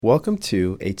Welcome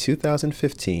to a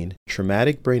 2015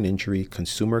 Traumatic Brain Injury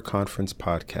Consumer Conference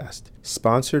podcast,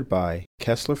 sponsored by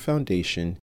Kessler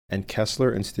Foundation and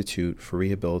Kessler Institute for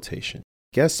Rehabilitation.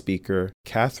 Guest speaker,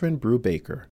 Catherine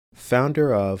Brubaker,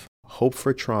 founder of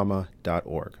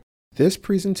HopeForTrauma.org. This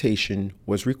presentation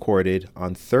was recorded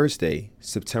on Thursday,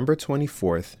 September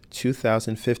 24th,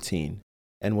 2015,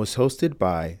 and was hosted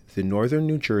by the Northern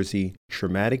New Jersey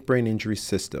Traumatic Brain Injury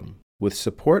System, with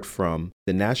support from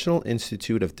the National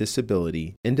Institute of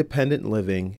Disability, Independent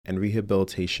Living, and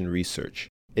Rehabilitation Research,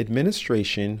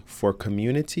 Administration for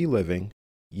Community Living,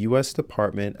 U.S.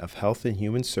 Department of Health and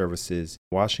Human Services,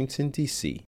 Washington,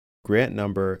 D.C., grant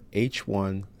number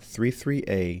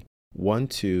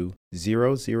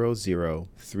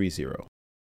H133A120030.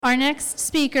 Our next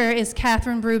speaker is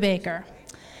Catherine Brubaker.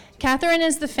 Catherine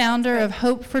is the founder of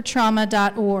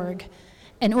HopeForTrauma.org,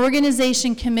 an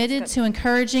organization committed to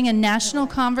encouraging a national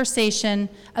conversation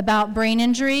about brain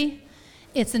injury,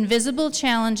 its invisible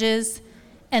challenges,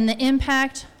 and the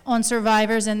impact on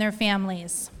survivors and their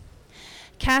families.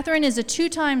 Catherine is a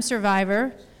two-time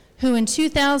survivor who in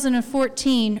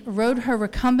 2014 rode her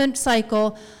recumbent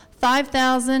cycle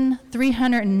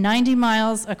 5,390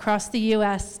 miles across the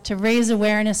U.S. to raise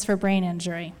awareness for brain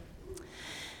injury.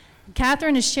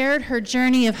 Catherine has shared her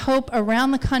journey of hope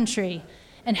around the country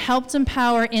and helped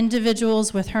empower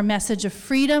individuals with her message of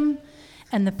freedom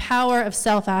and the power of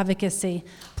self-advocacy.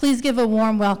 Please give a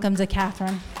warm welcome to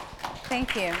Catherine.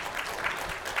 Thank you.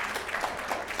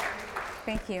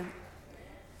 Thank you.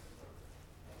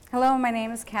 Hello, my name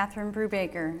is Catherine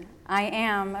Brubaker. I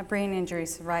am a brain injury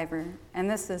survivor, and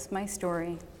this is my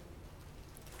story.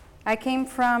 I came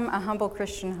from a humble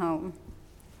Christian home.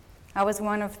 I was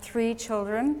one of 3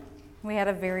 children. We had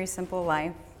a very simple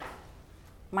life.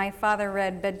 My father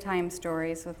read bedtime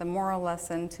stories with a moral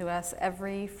lesson to us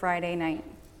every Friday night.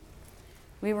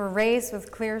 We were raised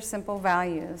with clear, simple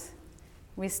values.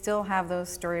 We still have those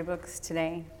storybooks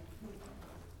today.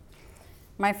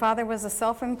 My father was a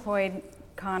self-employed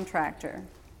contractor.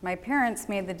 My parents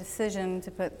made the decision to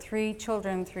put 3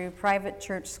 children through private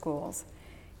church schools.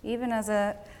 Even as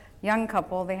a young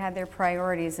couple, they had their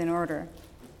priorities in order.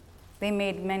 They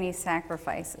made many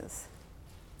sacrifices.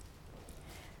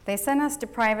 They sent us to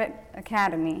private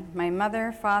academy. My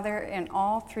mother, father, and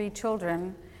all 3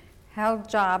 children held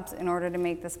jobs in order to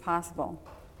make this possible.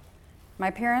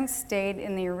 My parents stayed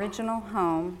in the original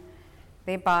home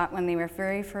they bought when they were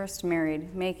very first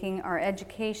married, making our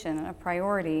education a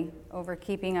priority over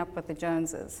keeping up with the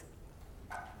Joneses.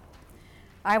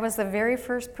 I was the very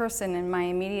first person in my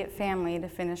immediate family to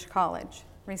finish college,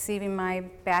 receiving my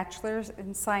bachelor's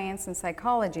in science and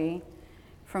psychology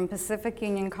from Pacific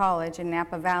Union College in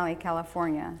Napa Valley,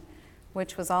 California,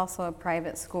 which was also a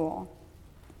private school.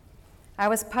 I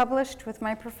was published with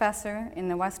my professor in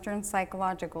the Western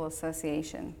Psychological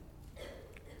Association.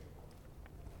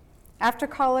 After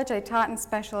college, I taught in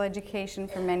special education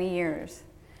for many years.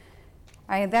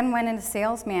 I then went into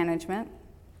sales management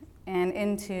and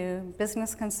into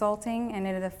business consulting and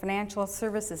into the financial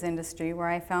services industry, where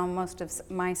I found most of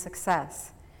my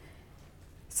success,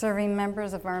 serving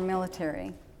members of our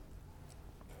military.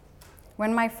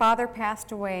 When my father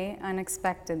passed away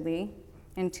unexpectedly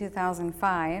in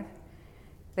 2005,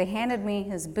 they handed me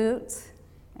his boots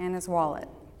and his wallet.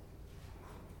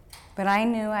 But I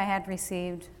knew I had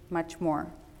received much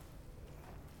more.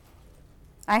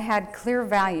 I had clear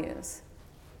values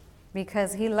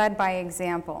because he led by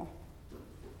example.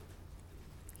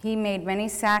 He made many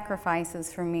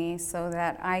sacrifices for me so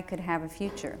that I could have a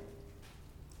future.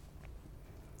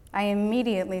 I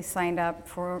immediately signed up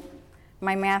for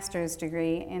my master's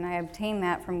degree, and I obtained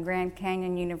that from Grand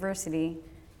Canyon University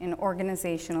in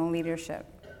organizational leadership.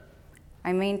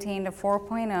 I maintained a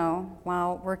 4.0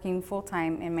 while working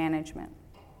full-time in management.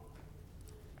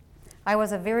 I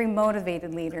was a very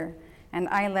motivated leader, and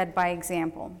I led by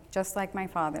example, just like my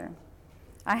father.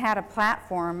 I had a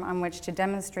platform on which to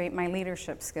demonstrate my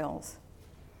leadership skills.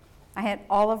 I hit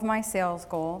all of my sales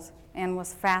goals and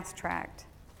was fast-tracked.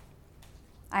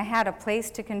 I had a place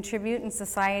to contribute in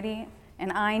society,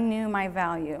 and I knew my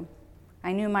value.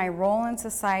 I knew my role in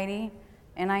society,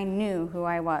 and I knew who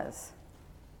I was.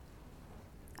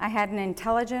 I had an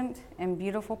intelligent and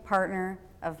beautiful partner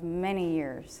of many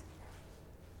years.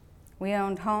 We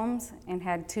owned homes and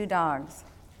had 2 dogs.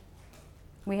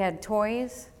 We had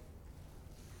toys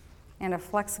and a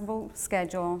flexible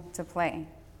schedule to play.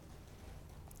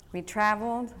 We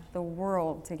traveled the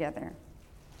world together.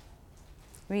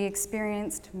 We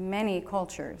experienced many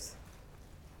cultures.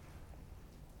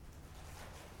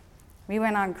 We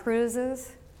went on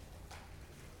cruises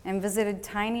and visited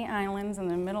tiny islands in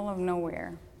the middle of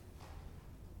nowhere.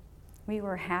 We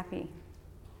were happy.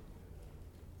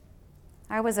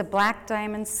 I was a black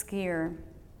diamond skier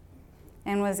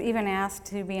and was even asked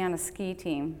to be on a ski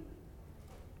team.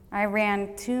 I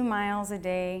ran 2 miles a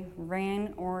day,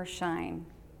 rain or shine.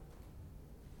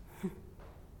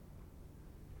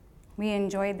 We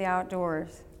enjoyed the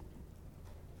outdoors.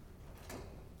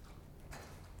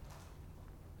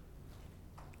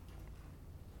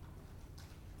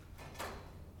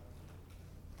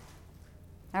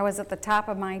 I was at the top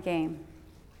of my game.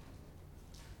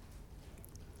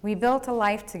 We built a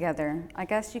life together. I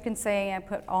guess you can say I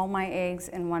put all my eggs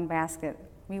in one basket.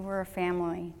 We were a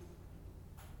family.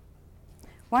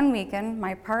 One weekend,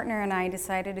 my partner and I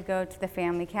decided to go to the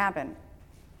family cabin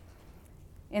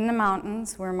in the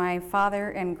mountains where my father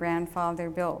and grandfather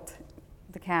built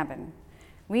the cabin.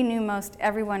 We knew most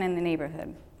everyone in the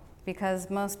neighborhood because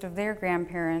most of their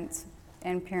grandparents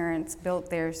and parents built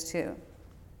theirs too.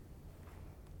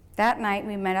 That night,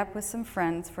 we met up with some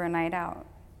friends for a night out.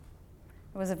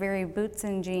 It was a very boots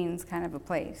and jeans kind of a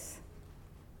place.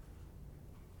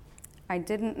 I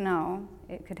didn't know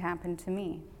it could happen to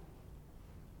me.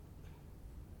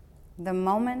 The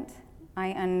moment I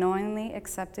unknowingly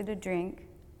accepted a drink,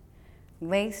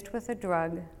 laced with a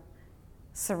drug,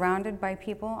 surrounded by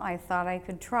people I thought I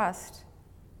could trust,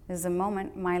 is the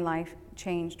moment my life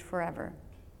changed forever.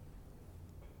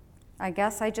 I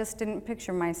guess I just didn't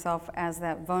picture myself as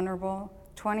that vulnerable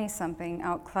 20-something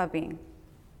out clubbing.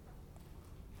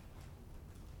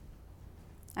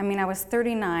 I was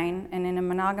 39 and in a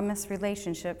monogamous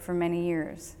relationship for many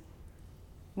years.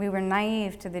 We were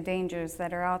naive to the dangers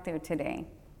that are out there today.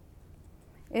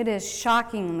 It is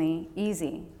shockingly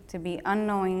easy to be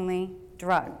unknowingly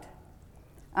drugged,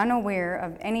 unaware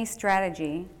of any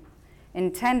strategy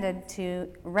intended to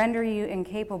render you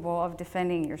incapable of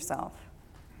defending yourself.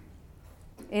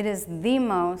 It is the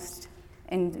most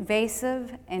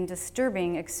invasive and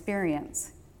disturbing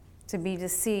experience to be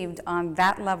deceived on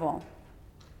that level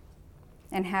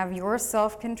and have your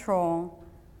self-control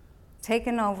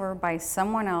taken over by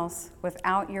someone else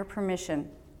without your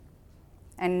permission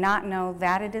and not know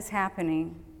that it is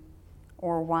happening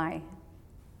or why.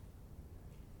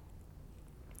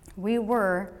 We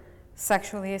were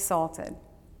sexually assaulted.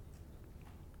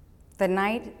 The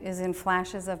night is in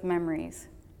flashes of memories.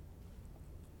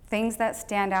 Things that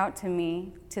stand out to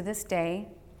me to this day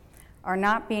are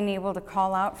not being able to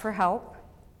call out for help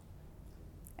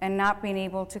and not being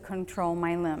able to control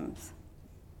my limbs.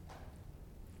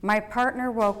 My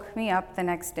partner woke me up the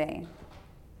next day.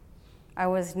 I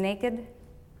was naked,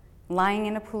 lying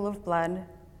in a pool of blood,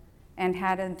 and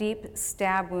had a deep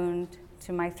stab wound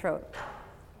to my throat.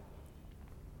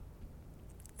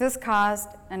 This caused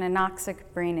an anoxic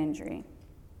brain injury.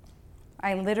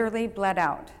 I literally bled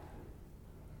out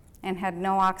and had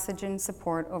no oxygen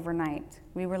support overnight.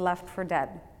 We were left for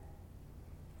dead.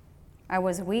 I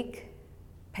was weak,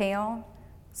 pale,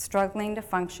 struggling to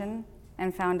function,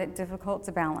 and found it difficult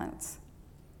to balance.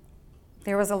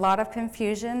 There was a lot of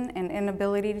confusion and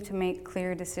inability to make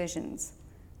clear decisions.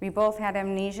 We both had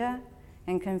amnesia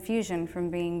and confusion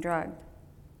from being drugged.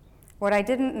 What I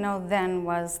didn't know then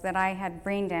was that I had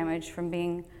brain damage from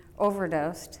being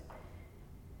overdosed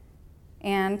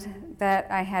and that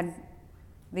I had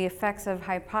the effects of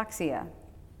hypoxia.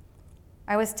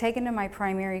 I was taken to my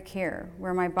primary care,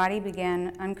 where my body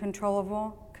began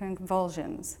uncontrollable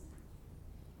convulsions.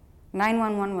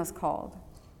 911 was called.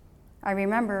 I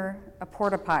remember a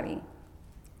porta potty.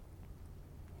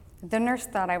 The nurse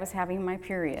thought I was having my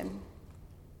period.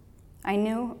 I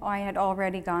knew I had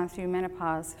already gone through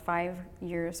menopause 5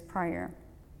 years prior,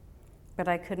 but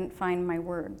I couldn't find my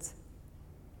words.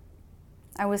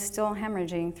 I was still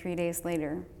hemorrhaging 3 days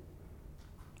later.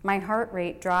 My heart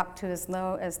rate dropped to as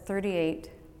low as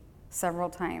 38 several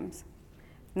times.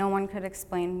 No one could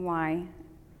explain why,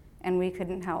 and we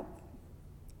couldn't help.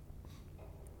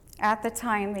 At the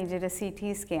time, they did a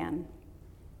CT scan.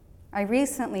 I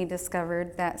recently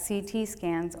discovered that CT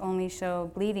scans only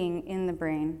show bleeding in the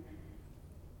brain.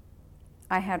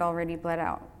 I had already bled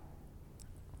out.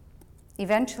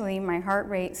 Eventually, my heart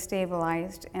rate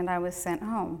stabilized and I was sent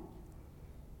home.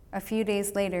 A few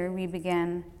days later, we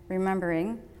began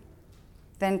remembering,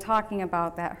 then talking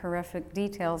about that horrific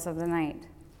details of the night.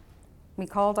 We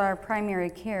called our primary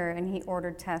care and he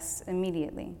ordered tests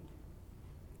immediately.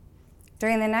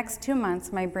 During the next 2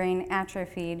 months, my brain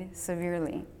atrophied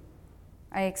severely.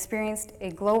 I experienced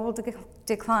a global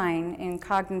decline in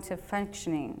cognitive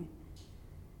functioning.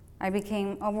 I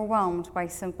became overwhelmed by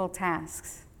simple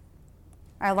tasks.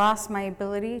 I lost my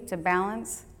ability to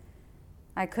balance.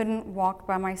 I couldn't walk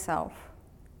by myself.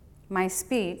 My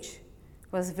speech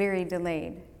was very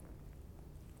delayed.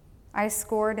 I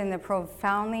scored in the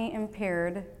profoundly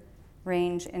impaired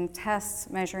range in tests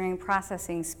measuring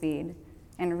processing speed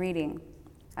and reading.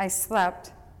 I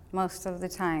slept most of the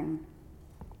time.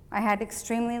 I had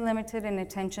extremely limited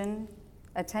attention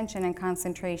and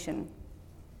concentration.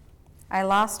 I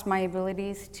lost my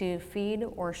abilities to feed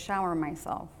or shower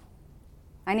myself.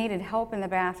 I needed help in the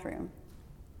bathroom.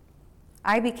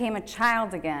 I became a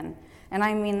child again, and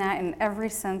I mean that in every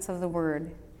sense of the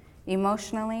word,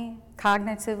 emotionally,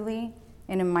 cognitively,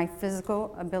 and in my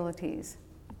physical abilities.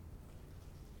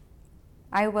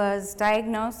 I was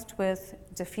diagnosed with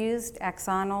diffused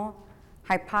axonal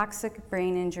hypoxic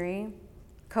brain injury,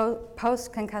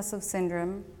 post-concussive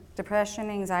syndrome, depression,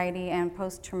 anxiety, and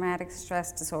post-traumatic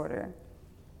stress disorder.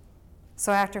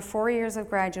 So after 4 years of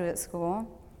graduate school,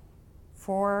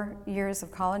 4 years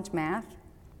of college math,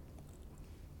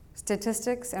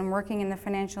 statistics, and working in the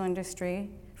financial industry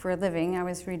for a living, I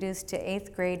was reduced to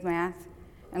 8th grade math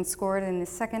and scored in the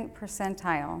 2nd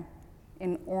percentile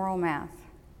in oral math.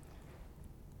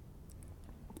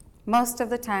 Most of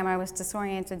the time I was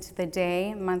disoriented to the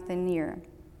day, month, and year.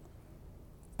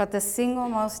 But the single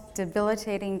most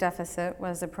debilitating deficit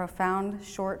was a profound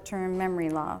short-term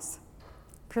memory loss.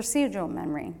 Procedural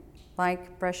memory,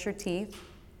 like brush your teeth,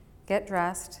 get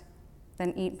dressed,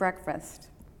 then eat breakfast.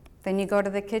 Then you go to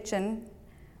the kitchen,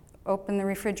 open the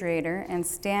refrigerator, and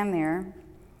stand there,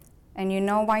 and you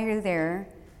know why you're there,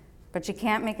 but you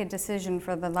can't make a decision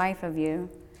for the life of you,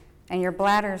 and your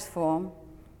bladder's full,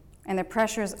 and the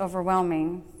pressure's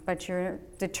overwhelming, but you're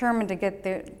determined to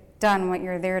get done what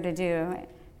you're there to do,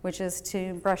 which is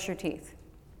to brush your teeth.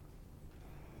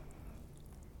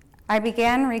 I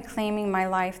began reclaiming my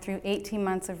life through 18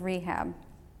 months of rehab,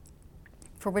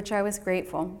 for which I was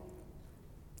grateful.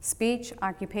 Speech,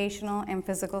 occupational, and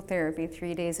physical therapy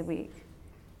 3 days a week.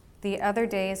 The other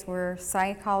days were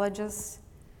psychologists,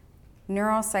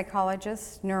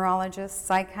 neuropsychologists, neurologists,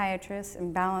 psychiatrists,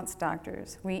 and balance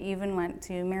doctors. We even went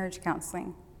to marriage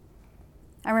counseling.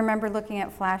 I remember looking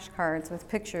at flashcards with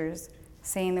pictures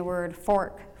saying the word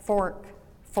fork, fork,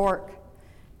 fork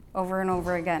over and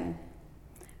over again.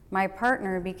 My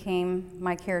partner became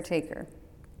my caretaker.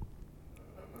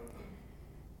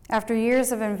 After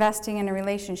years of investing in a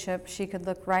relationship, she could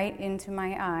look right into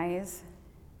my eyes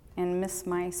and miss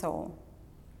my soul.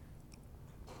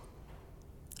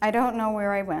 I don't know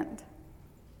where I went.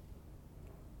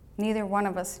 Neither one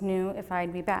of us knew if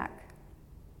I'd be back.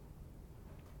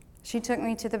 She took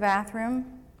me to the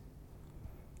bathroom,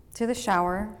 to the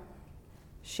shower.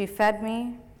 She fed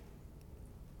me,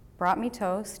 brought me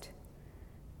toast,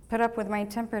 put up with my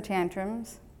temper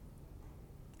tantrums,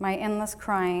 my endless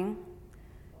crying,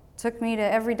 took me to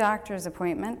every doctor's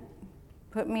appointment,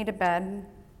 put me to bed,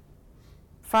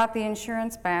 fought the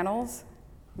insurance battles,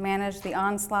 managed the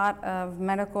onslaught of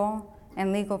medical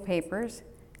and legal papers,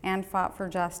 and fought for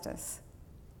justice.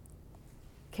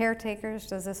 Caretakers,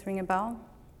 does this ring a bell?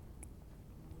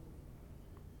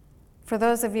 For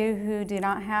those of you who do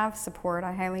not have support,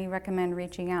 I highly recommend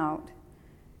reaching out.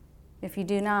 If you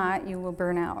do not, you will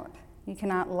burn out. You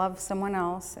cannot love someone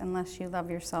else unless you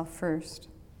love yourself first.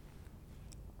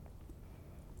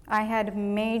 I had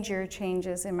major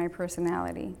changes in my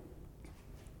personality.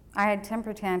 I had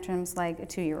temper tantrums like a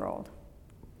 2-year-old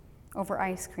over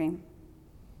ice cream.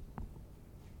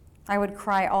 I would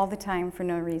cry all the time for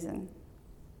no reason.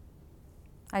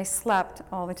 I slept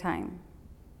all the time.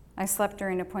 I slept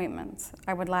during appointments.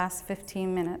 I would last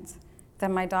 15 minutes.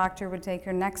 Then my doctor would take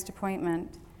her next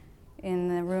appointment in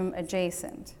the room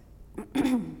adjacent.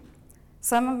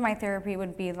 Some of my therapy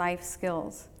would be life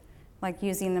skills, like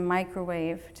using the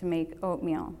microwave to make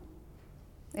oatmeal.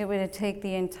 It would take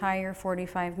the entire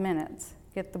 45 minutes.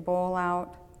 Get the bowl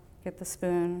out, get the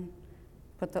spoon,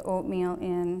 put the oatmeal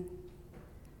in,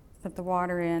 put the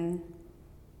water in.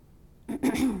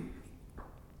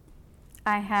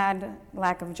 I had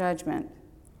lack of judgment,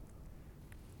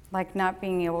 like not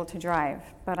being able to drive,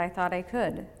 but I thought I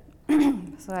could.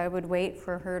 So I would wait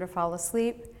for her to fall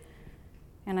asleep,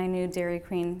 and I knew Dairy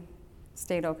Queen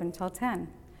stayed open till 10.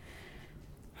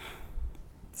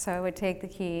 So I would take the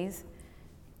keys,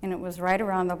 and it was right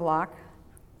around the block,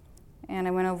 and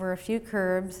I went over a few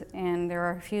curbs, and there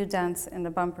are a few dents in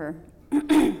the bumper.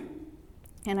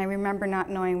 And I remember not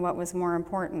knowing what was more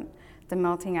important, the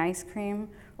melting ice cream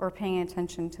or paying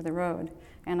attention to the road,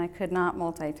 and I could not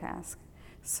multitask.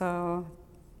 So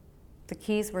the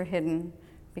keys were hidden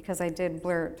because I did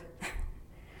blurt.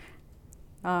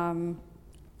 There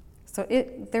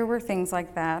were things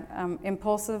like that.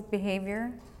 Impulsive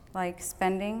behavior, like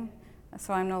spending,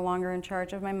 so I'm no longer in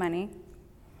charge of my money.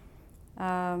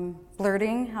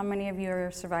 Blurting, how many of you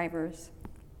are survivors?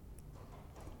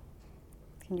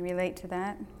 Can you relate to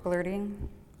that? Blurting.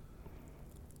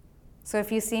 So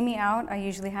if you see me out, I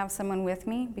usually have someone with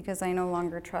me because I no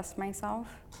longer trust myself.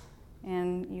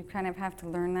 And you kind of have to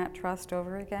learn that trust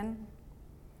over again.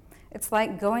 It's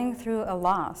like going through a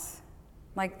loss,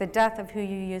 like the death of who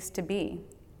you used to be.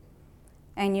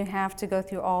 And you have to go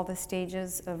through all the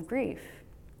stages of grief.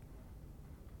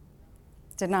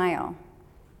 Denial.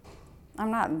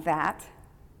 I'm not that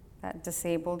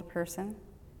disabled person.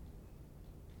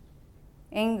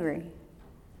 Angry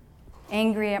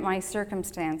at my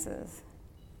circumstances.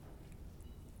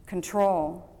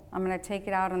 Control. I'm going to take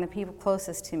it out on the people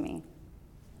closest to me.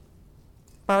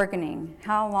 Bargaining.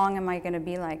 How long am I going to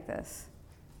be like this?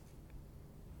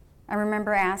 I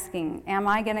remember asking, am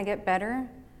I going to get better?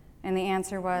 And the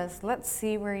answer was, let's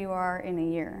see where you are in a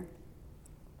year.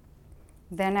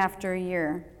 Then after a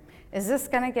year, is this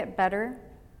going to get better?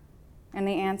 And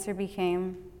the answer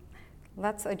became,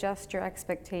 let's adjust your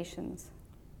expectations.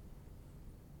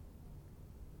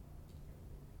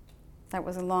 That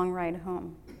was a long ride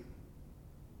home.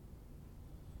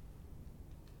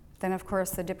 Then, of course,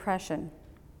 the depression.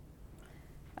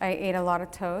 I ate a lot of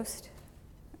toast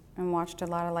and watched a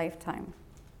lot of Lifetime.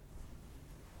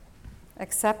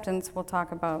 Acceptance we'll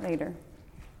talk about later.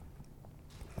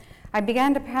 I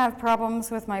began to have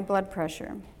problems with my blood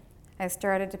pressure. I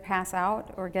started to pass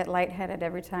out or get lightheaded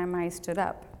every time I stood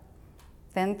up.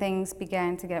 Then things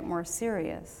began to get more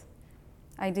serious.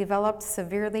 I developed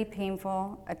severely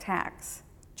painful attacks,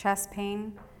 chest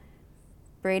pain,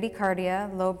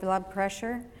 bradycardia, low blood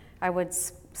pressure. I would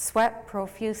sweat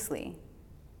profusely.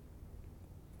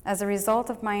 As a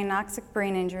result of my anoxic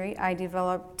brain injury, I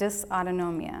developed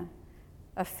dysautonomia,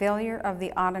 a failure of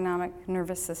the autonomic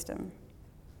nervous system.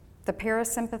 The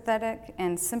parasympathetic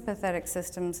and sympathetic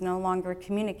systems no longer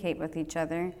communicate with each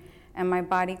other, and my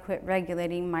body quit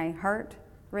regulating my heart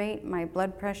rate, my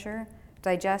blood pressure,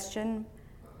 digestion,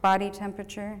 body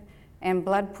temperature, and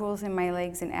blood pools in my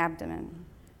legs and abdomen.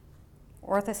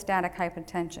 Orthostatic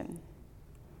hypotension.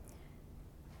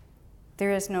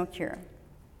 There is no cure.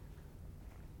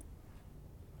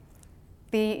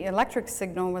 The electric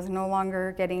signal was no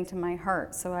longer getting to my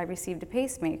heart, so I received a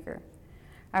pacemaker.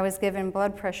 I was given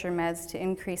blood pressure meds to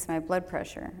increase my blood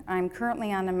pressure. I'm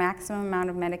currently on the maximum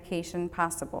amount of medication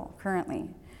possible,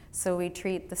 so we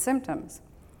treat the symptoms.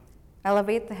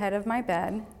 Elevate the head of my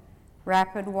bed,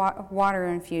 rapid water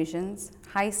infusions,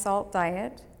 high salt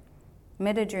diet,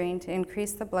 midodrine to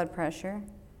increase the blood pressure,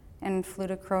 and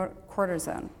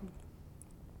fludrocortisone.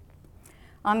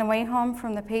 On the way home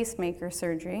from the pacemaker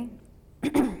surgery,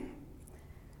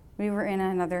 we were in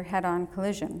another head-on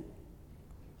collision.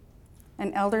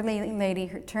 An elderly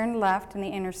lady turned left in the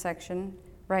intersection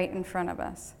right in front of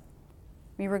us.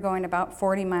 We were going about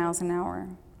 40 miles an hour.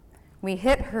 We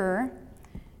hit her,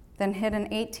 then hit an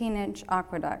 18-inch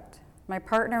aqueduct. My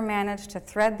partner managed to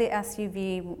thread the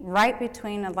SUV right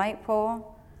between a light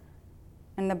pole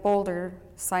and the boulder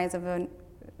size of a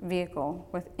vehicle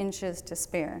with inches to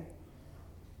spare.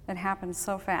 It happened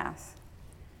so fast.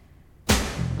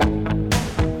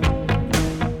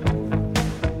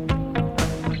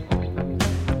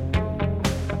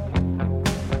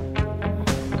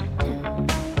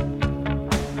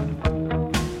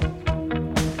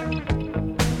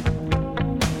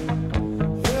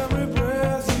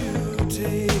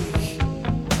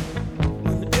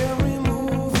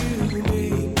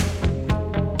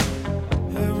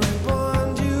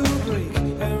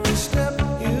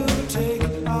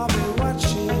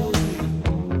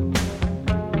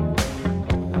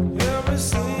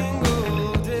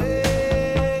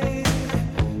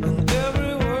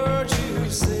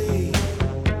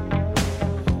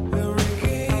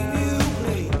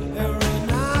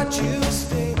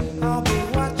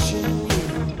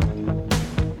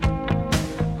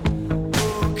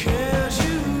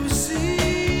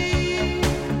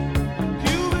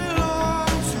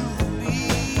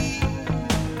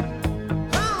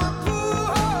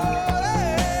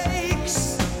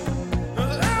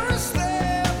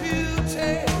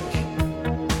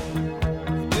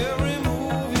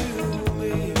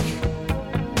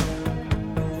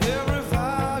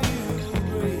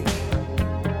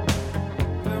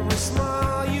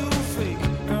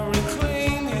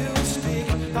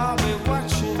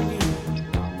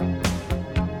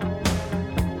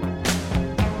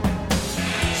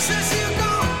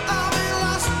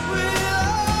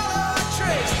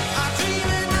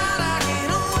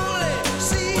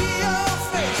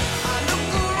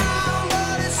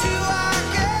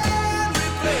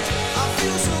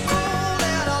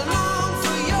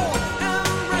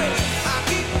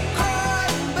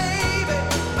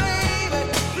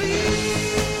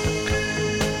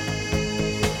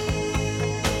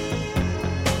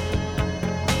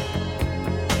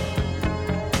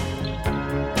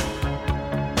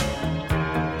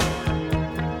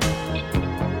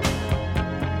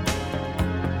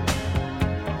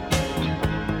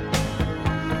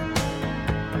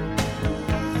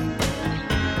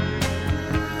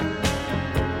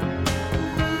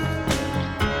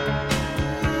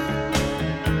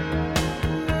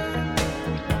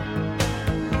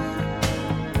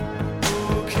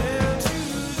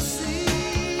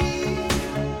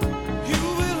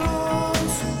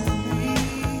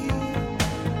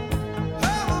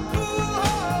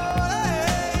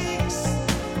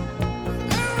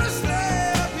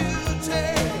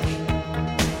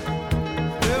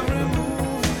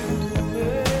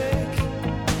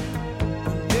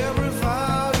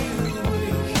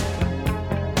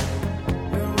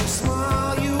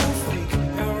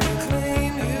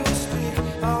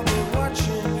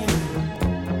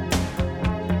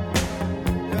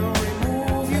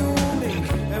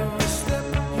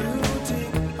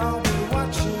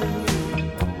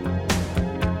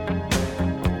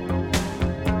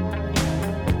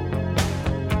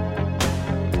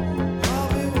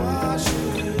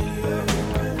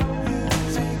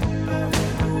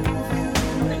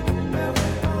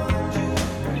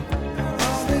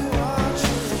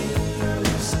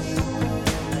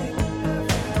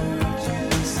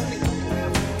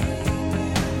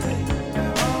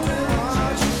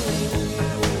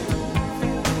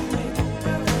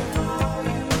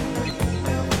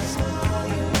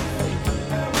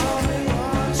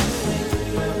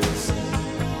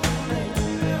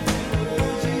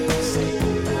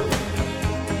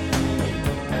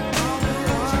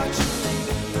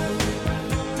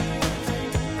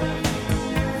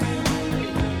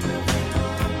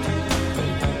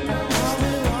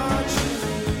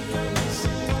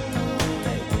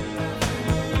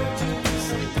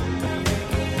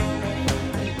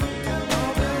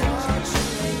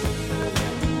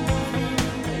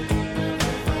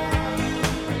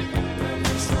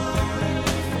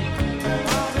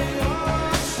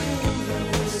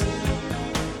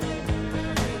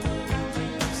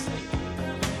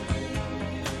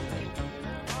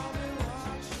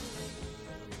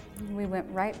 went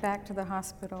right back to the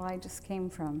hospital I just came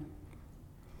from.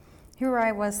 Here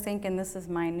I was thinking this is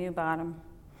my new bottom.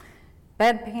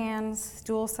 Bedpans,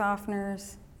 stool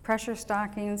softeners, pressure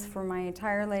stockings for my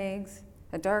entire legs,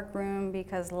 a dark room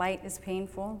because light is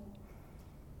painful,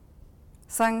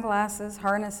 sunglasses,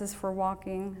 harnesses for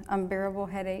walking, unbearable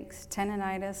headaches,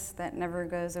 tendonitis that never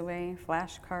goes away,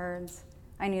 flashcards.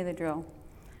 I knew the drill.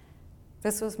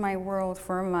 This was my world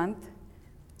for a month,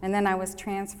 and then I was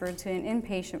transferred to an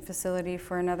inpatient facility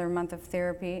for another month of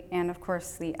therapy, and of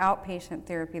course the outpatient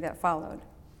therapy that followed.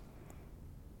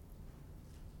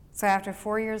 So after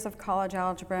 4 years of college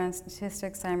algebra and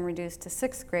statistics, I'm reduced to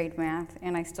 6th grade math,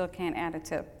 and I still can't add a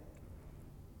tip.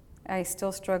 I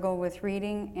still struggle with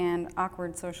reading and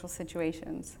awkward social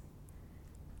situations.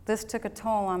 This took a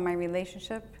toll on my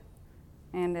relationship,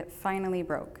 and it finally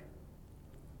broke.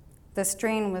 The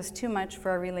strain was too much for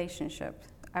our relationship.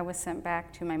 I was sent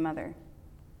back to my mother.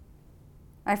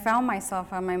 I found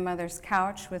myself on my mother's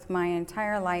couch with my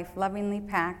entire life lovingly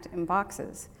packed in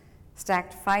boxes,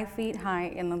 stacked 5 feet high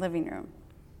in the living room,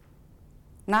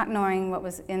 not knowing what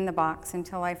was in the box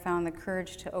until I found the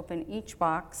courage to open each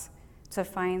box to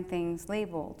find things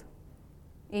labeled.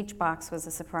 Each box was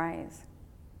a surprise.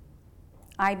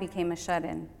 I became a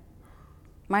shut-in.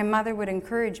 My mother would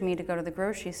encourage me to go to the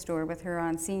grocery store with her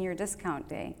on senior discount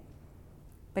day,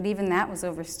 but even that was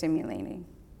overstimulating.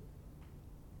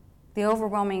 The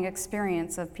overwhelming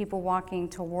experience of people walking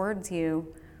towards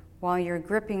you while you're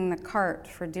gripping the cart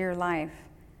for dear life,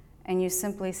 and you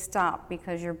simply stop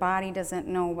because your body doesn't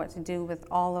know what to do with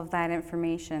all of that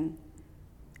information.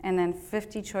 And then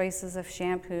 50 choices of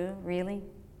shampoo, really?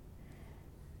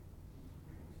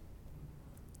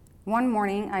 One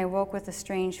morning, I woke with a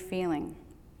strange feeling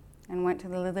and went to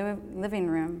the living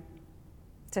room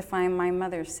to find my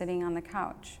mother sitting on the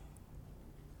couch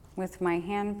with my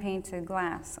hand-painted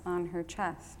glass on her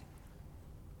chest.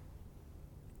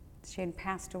 She had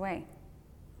passed away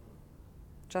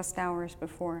just hours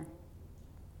before.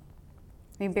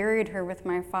 We buried her with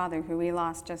my father, who we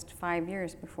lost just 5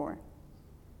 years before.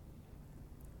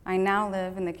 I now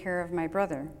live in the care of my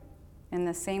brother in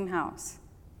the same house,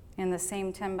 in the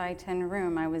same 10 by 10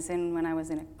 room I was in when I was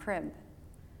in a crib.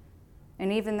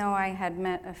 And even though I had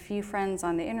met a few friends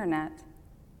on the internet,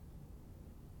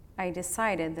 I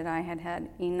decided that I had had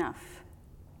enough.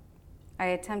 I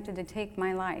attempted to take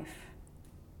my life.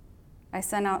 I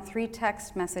sent out 3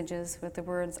 text messages with the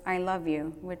words, "I love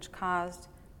you," which caused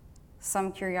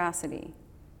some curiosity.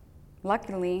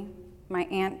 Luckily, my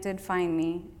aunt did find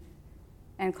me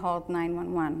and called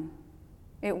 911.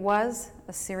 It was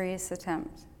a serious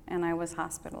attempt, and I was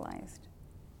hospitalized.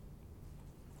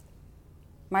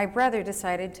 My brother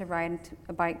decided to ride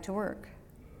a bike to work.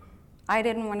 I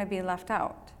didn't want to be left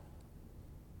out,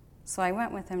 so I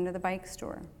went with him to the bike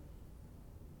store.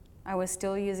 I was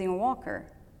still using a walker.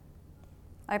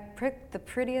 I picked the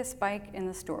prettiest bike in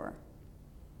the store.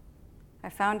 I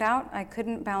found out I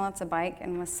couldn't balance a bike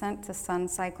and was sent to Sun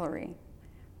Cyclery,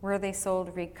 where they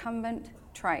sold recumbent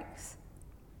trikes.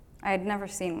 I had never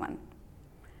seen one.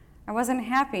 I wasn't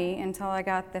happy until I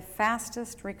got the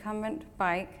fastest recumbent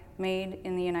bike made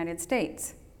in the United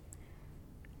States.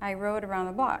 I rode around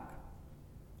the block,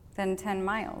 then 10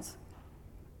 miles,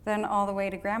 then all the way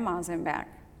to Grandma's and back.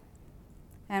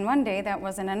 And one day that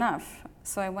wasn't enough,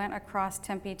 so I went across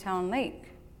Tempe Town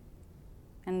Lake,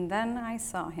 and then I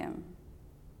saw him.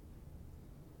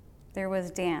 There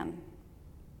was Dan,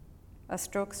 a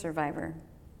stroke survivor.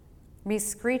 We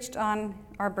screeched on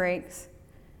our brakes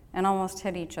and almost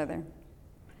hit each other.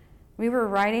 We were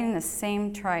riding the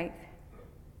same trike.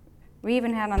 We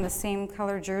even had on the same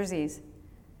color jerseys.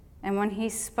 And when he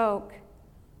spoke,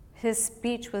 his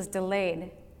speech was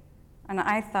delayed. And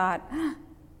I thought,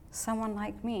 someone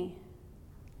like me.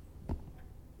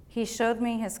 He showed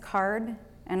me his card,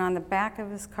 and on the back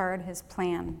of his card, his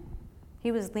plan.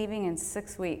 He was leaving in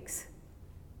 6 weeks.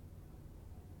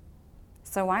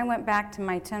 So I went back to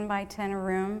my 10 by 10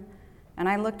 room, and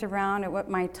I looked around at what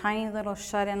my tiny little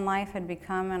shut-in life had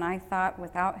become, and I thought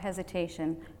without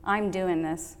hesitation, I'm doing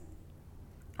this.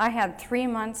 I had 3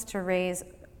 months to raise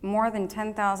more than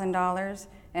 $10,000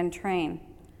 and train,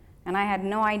 and I had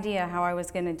no idea how I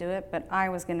was going to do it, but I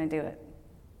was going to do it.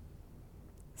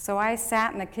 So I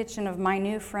sat in the kitchen of my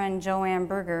new friend, Joanne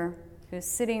Berger, who's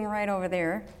sitting right over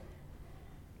there,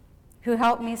 who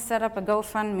helped me set up a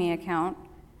GoFundMe account,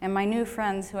 and my new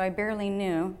friends who I barely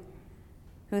knew,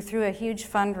 who threw a huge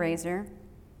fundraiser,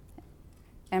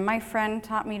 and my friend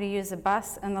taught me to use a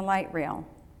bus and the light rail.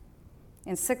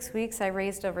 In 6 weeks, I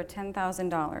raised over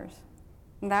 $10,000.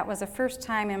 And that was the first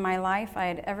time in my life I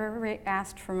had ever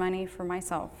asked for money for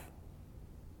myself.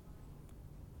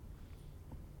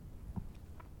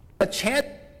 A chance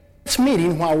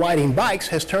meeting while riding bikes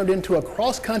has turned into a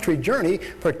cross-country journey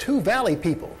for two Valley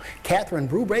people. Catherine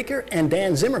Brubaker and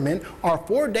Dan Zimmerman are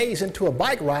 4 days into a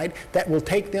bike ride that will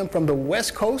take them from the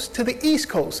West Coast to the East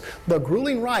Coast. The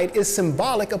grueling ride is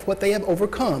symbolic of what they have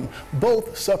overcome.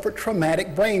 Both suffered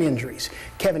traumatic brain injuries.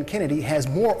 Kevin Kennedy has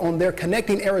more on their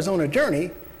Connecting Arizona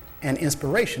journey, an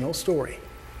inspirational story.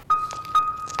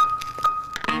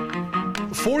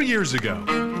 4 years ago,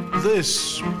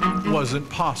 this wasn't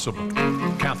possible.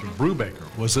 Catherine Brubaker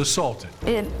was assaulted.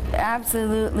 It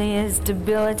absolutely is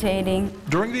debilitating.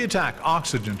 During the attack,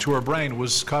 oxygen to her brain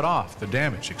was cut off, the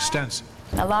damage extensive.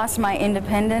 I lost my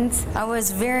independence. I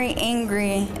was very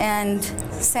angry and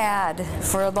sad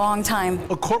for a long time.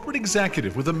 A corporate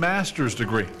executive with a master's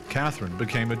degree, Catherine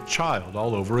became a child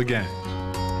all over again.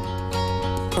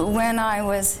 When I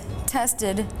was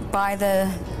tested by the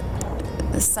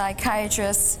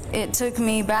psychiatrist, it took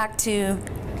me back to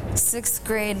 6th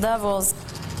grade levels.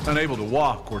 Unable to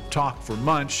walk or talk for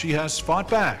months, she has fought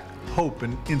back. Hope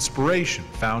and inspiration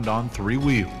found on 3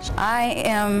 wheels. I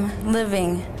am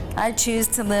living. I choose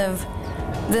to live.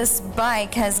 This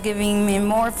bike has given me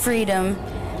more freedom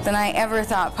than I ever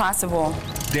thought possible.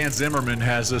 Dan Zimmerman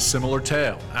has a similar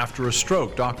tale. After a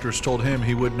stroke, doctors told him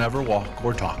he would never walk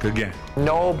or talk again.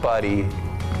 Nobody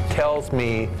tells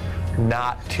me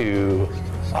not to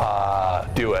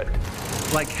do it.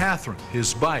 Like Catherine,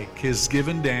 his bike has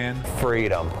given Dan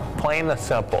freedom, plain and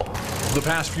simple. The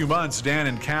past few months, Dan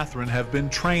and Catherine have been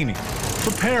training,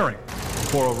 preparing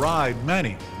for a ride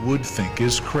many would think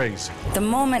is crazy. The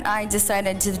moment I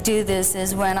decided to do this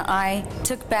is when I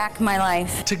took back my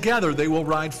life. Together, they will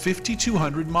ride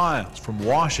 5,200 miles from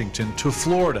Washington to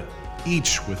Florida,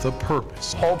 each with a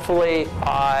purpose. Hopefully,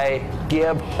 I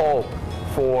give hope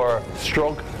for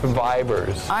stroke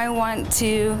survivors. I want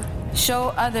to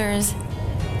show others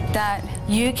that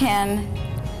you can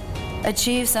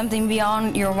achieve something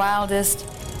beyond your wildest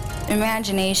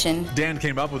imagination. Dan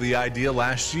came up with the idea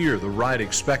last year. The ride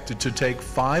expected to take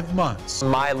 5 months.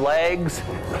 My legs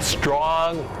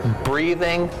strong,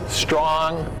 breathing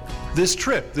strong. This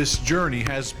trip, this journey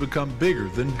has become bigger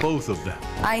than both of them.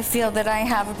 I feel that I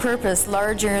have a purpose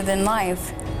larger than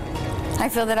life. I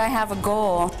feel that I have a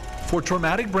goal. For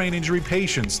traumatic brain injury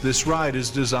patients, this ride is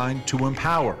designed to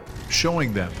empower,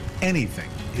 showing them anything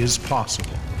is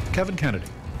possible. Kevin Kennedy,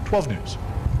 12 News.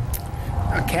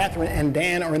 Catherine and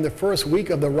Dan are in the first week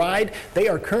of the ride. They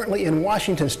are currently in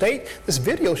Washington State. This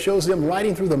video shows them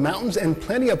riding through the mountains and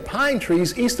plenty of pine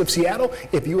trees east of Seattle.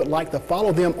 If you would like to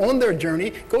follow them on their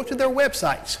journey, go to their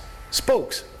websites,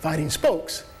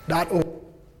 spokesfightingspokes.org.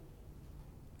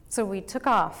 So we took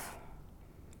off.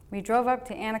 We drove up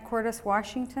to Anacortes,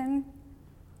 Washington.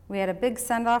 We had a big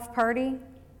send-off party.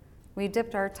 We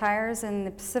dipped our tires in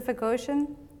the Pacific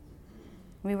Ocean.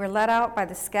 We were let out by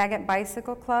the Skagit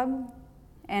Bicycle Club.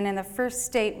 And in the first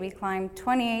state, we climbed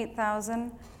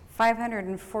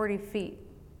 28,540 feet.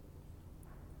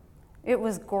 It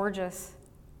was gorgeous.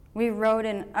 We rode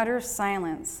in utter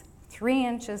silence, 3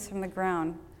 inches from the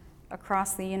ground,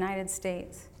 across the United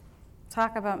States.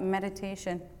 Talk about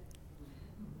meditation.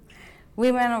 We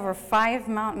went over 5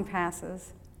 mountain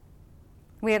passes.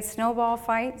 We had snowball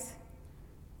fights.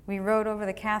 We rode over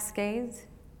the Cascades.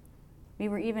 We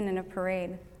were even in a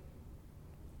parade.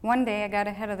 One day I got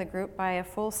ahead of the group by a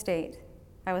full state.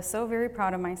 I was so very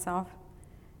proud of myself.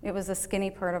 It was a skinny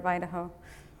part of Idaho.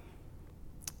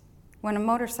 When a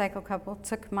motorcycle couple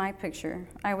took my picture,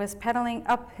 I was pedaling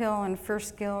uphill in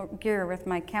first gear with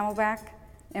my Camelback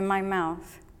in my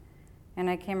mouth, and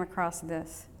I came across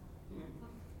this.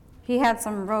 He had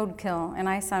some roadkill, and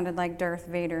I sounded like Darth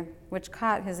Vader, which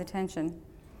caught his attention.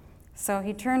 So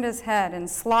he turned his head, and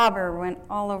slobber went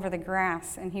all over the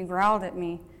grass, and he growled at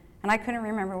me, and I couldn't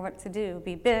remember what to do,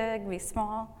 be big, be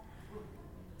small.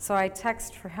 So I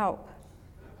texted for help.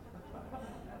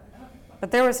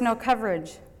 But there was no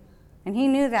coverage, and he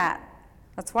knew that.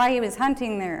 That's why he was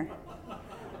hunting there.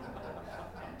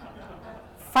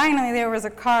 Finally, there was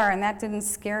a car, and that didn't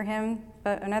scare him,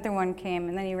 but another one came,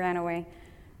 and then he ran away.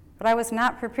 But I was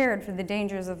not prepared for the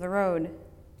dangers of the road.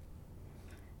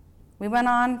 We went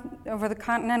on over the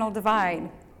Continental Divide.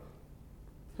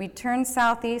 We turned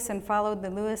southeast and followed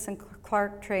the Lewis and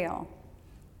Clark Trail.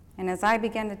 And as I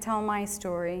began to tell my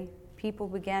story, people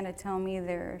began to tell me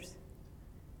theirs.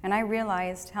 And I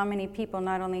realized how many people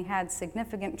not only had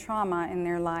significant trauma in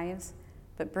their lives,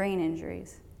 but brain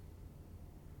injuries.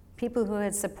 People who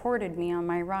had supported me on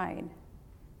my ride.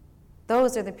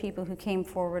 Those are the people who came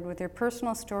forward with their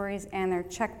personal stories and their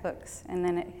checkbooks, and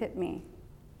then it hit me.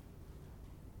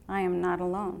 I am not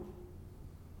alone.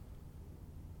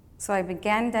 So I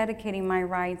began dedicating my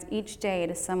rides each day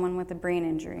to someone with a brain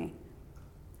injury.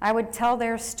 I would tell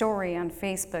their story on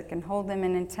Facebook and hold them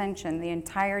in intention the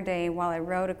entire day while I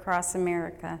rode across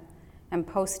America and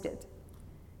posted.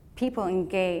 People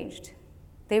engaged.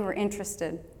 They were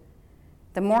interested.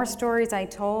 The more stories I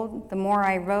told, the more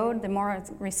I rode, the more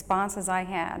responses I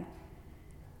had.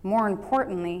 More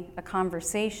importantly, a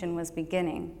conversation was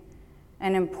beginning,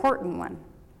 an important one,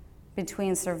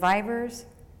 between survivors,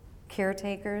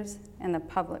 caretakers, and the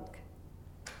public.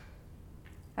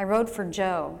 I rode for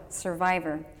Joe,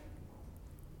 survivor.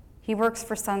 He works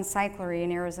for Sun Cyclery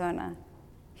in Arizona.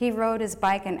 He rode his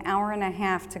bike an hour and a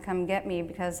half to come get me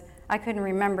because I couldn't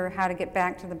remember how to get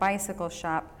back to the bicycle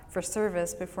shop for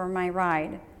service before my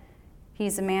ride.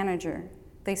 He's a manager.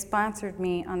 They sponsored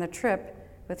me on the trip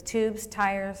with tubes,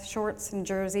 tires, shorts, and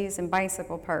jerseys, and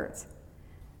bicycle parts.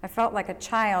 I felt like a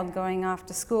child going off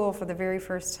to school for the very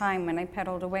first time when I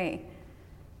pedaled away.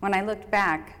 When I looked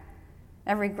back,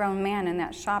 every grown man in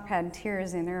that shop had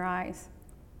tears in their eyes.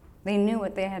 They knew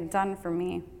what they had done for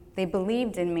me. They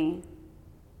believed in me.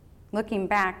 Looking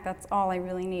back, that's all I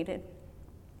really needed.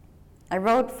 I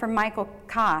rode for Michael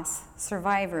Koss,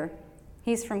 survivor.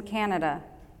 He's from Canada.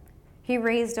 He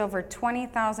raised over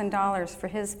 $20,000 for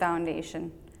his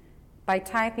foundation by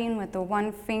typing with the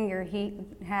one finger he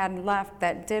had left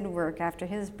that did work after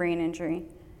his brain injury.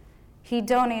 He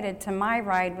donated to my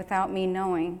ride without me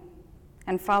knowing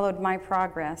and followed my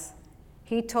progress.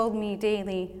 He told me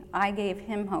daily I gave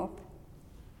him hope.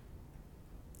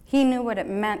 He knew what it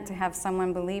meant to have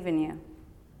someone believe in you.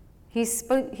 He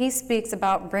speaks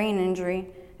about brain injury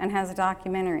and has a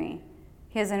documentary.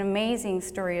 He has an amazing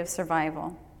story of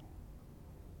survival.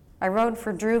 I rode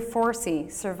for Drew Forsey,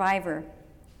 survivor.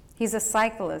 He's a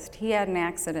cyclist. He had an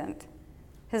accident.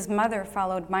 His mother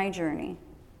followed my journey.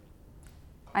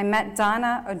 I met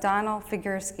Donna O'Donnell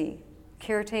Figursky,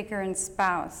 caretaker and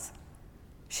spouse.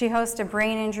 She hosts a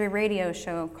brain injury radio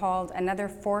show called Another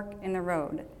Fork in the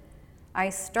Road.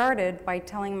 I started by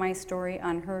telling my story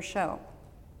on her show.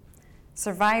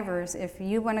 Survivors, if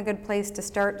you want a good place to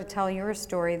start to tell your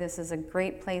story, this is a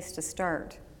great place to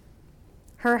start.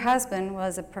 Her husband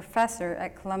was a professor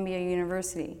at Columbia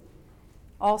University,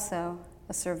 also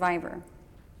a survivor.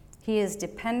 He is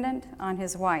dependent on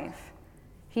his wife.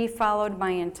 He followed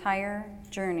my entire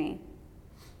journey.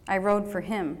 I rode for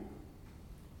him.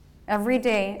 Every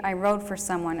day I rode for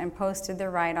someone and posted their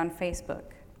ride on Facebook.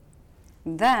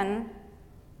 Then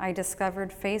I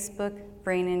discovered Facebook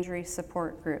brain injury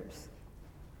support groups.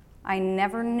 I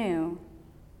never knew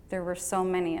there were so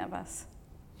many of us,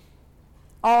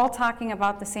 all talking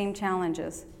about the same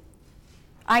challenges: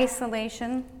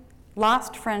 isolation,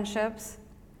 lost friendships,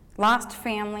 lost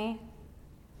family,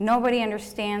 nobody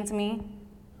understands me,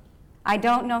 I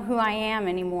don't know who I am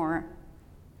anymore.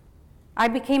 I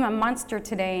became a monster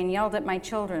today and yelled at my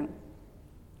children,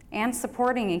 and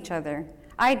supporting each other.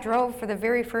 I drove for the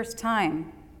very first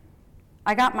time.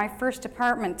 I got my first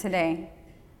apartment today.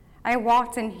 I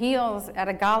walked in heels at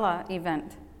a gala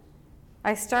event.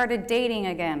 I started dating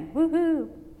again. Woohoo!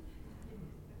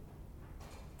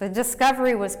 The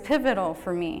discovery was pivotal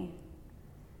for me.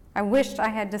 I wished I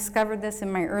had discovered this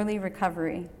in my early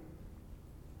recovery.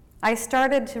 I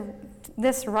started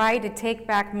this ride to take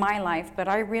back my life, but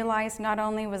I realized not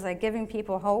only was I giving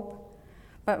people hope,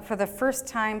 but for the first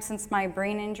time since my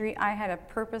brain injury, I had a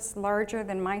purpose larger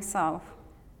than myself.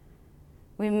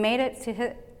 We made it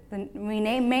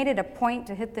a point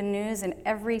to hit the news in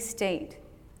every state.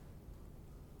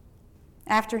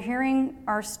 After hearing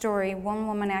our story, one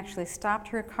woman actually stopped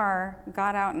her car,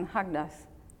 got out, and hugged us.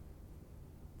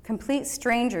 Complete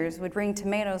strangers would bring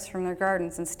tomatoes from their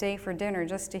gardens and stay for dinner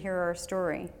just to hear our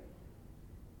story.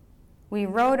 We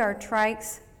rode our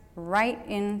trikes right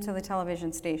into the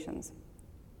television stations,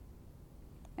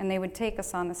 and they would take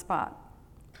us on the spot.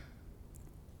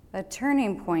 A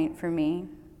turning point for me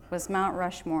was Mount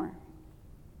Rushmore.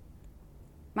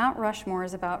 Mount Rushmore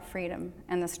is about freedom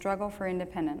and the struggle for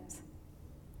independence.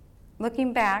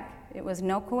 Looking back, it was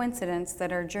no coincidence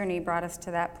that our journey brought us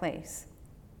to that place.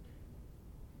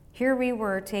 Here we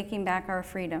were taking back our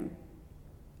freedom.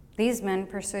 These men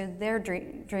pursued their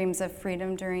dreams of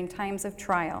freedom during times of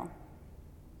trial.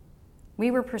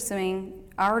 We were pursuing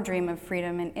our dream of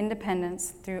freedom and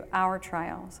independence through our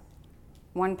trials,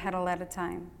 one petal at a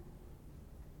time.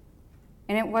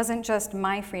 And it wasn't just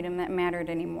my freedom that mattered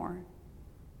anymore,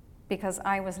 because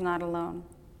I was not alone.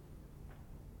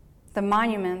 The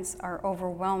monuments are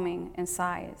overwhelming in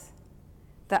size.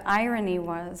 The irony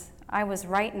was, I was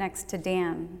right next to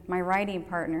Dan, my riding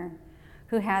partner,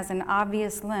 who has an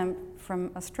obvious limp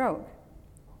from a stroke.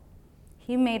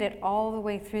 He made it all the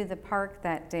way through the park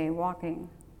that day walking.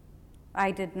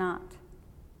 I did not.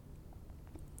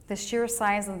 The sheer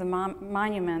size of the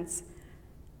monuments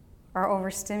are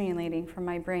overstimulating for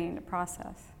my brain to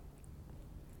process.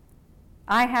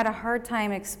 I had a hard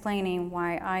time explaining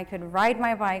why I could ride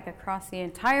my bike across the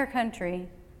entire country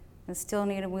and still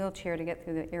need a wheelchair to get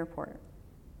through the airport.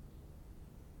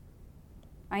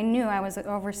 I knew I was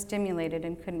overstimulated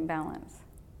and couldn't balance.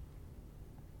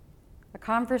 A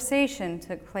conversation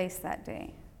took place that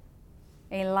day,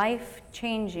 a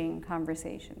life-changing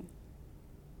conversation.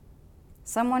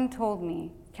 Someone told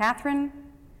me, "Catherine,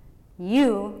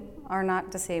 you are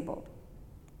not disabled.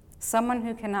 Someone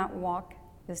who cannot walk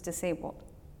is disabled."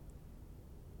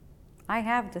 I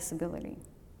have disability.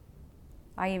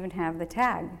 I even have the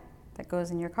tag that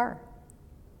goes in your car.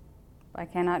 I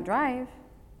cannot drive,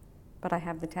 but I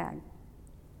have the tag.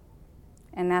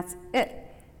 And that's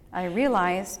it. I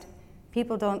realized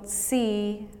people don't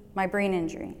see my brain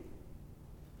injury.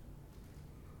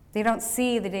 They don't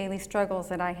see the daily struggles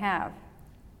that I have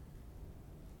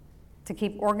to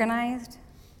keep organized,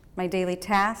 my daily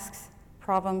tasks,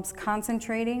 problems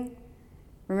concentrating,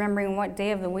 remembering what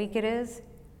day of the week it is,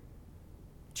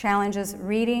 challenges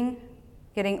reading,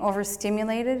 getting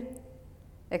overstimulated,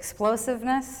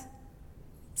 explosiveness.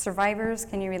 Survivors,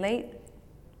 can you relate?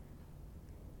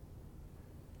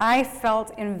 I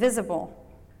felt invisible.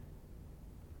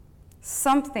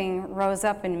 Something rose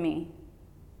up in me.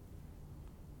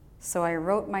 So I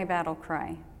wrote my battle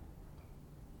cry.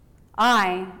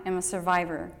 I am a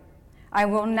survivor. I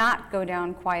will not go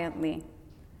down quietly.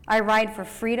 I ride for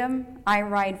freedom. I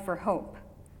ride for hope.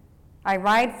 I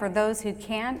ride for those who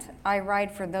can't. I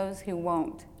ride for those who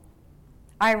won't.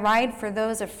 I ride for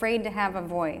those afraid to have a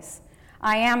voice.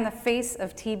 I am the face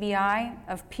of TBI,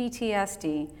 of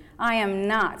PTSD. I am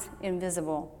not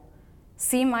invisible.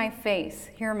 See my face,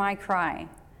 hear my cry.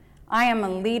 I am a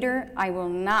leader. I will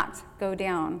not go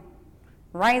down.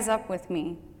 Rise up with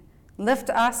me. Lift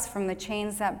us from the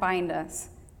chains that bind us.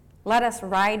 Let us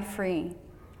ride free.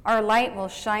 Our light will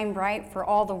shine bright for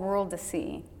all the world to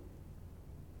see.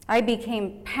 I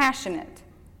became passionate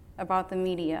about the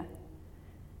media.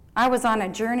 I was on a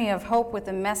journey of hope with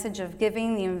the message of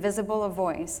giving the invisible a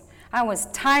voice. I was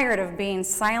tired of being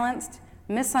silenced,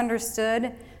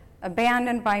 misunderstood,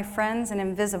 abandoned by friends, and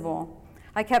invisible.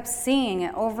 I kept seeing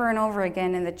it over and over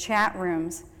again in the chat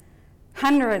rooms.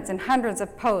 Hundreds and hundreds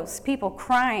of posts, people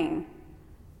crying.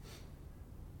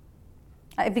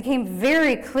 It became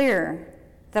very clear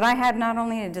that I had not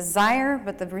only a desire,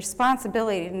 but the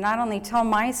responsibility to not only tell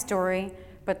my story,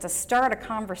 but to start a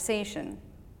conversation,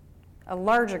 a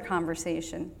larger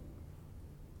conversation.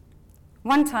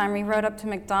 One time we rode up to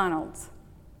McDonald's.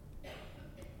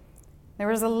 There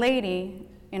was a lady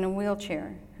in a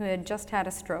wheelchair who had just had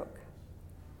a stroke.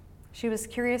 She was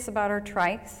curious about our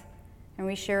trikes, and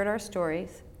we shared our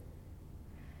stories.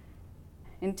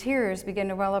 And tears began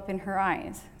to well up in her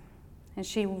eyes. And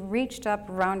she reached up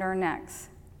around our necks.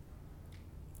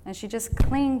 And she just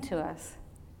clinged to us.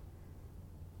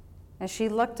 And she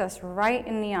looked us right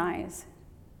in the eyes.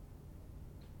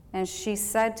 And she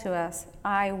said to us,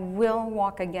 "I will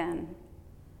walk again."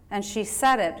 And she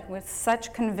said it with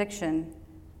such conviction,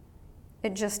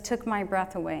 it just took my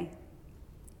breath away.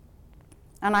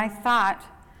 And I thought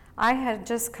I had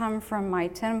just come from my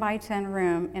 10 by 10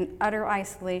 room in utter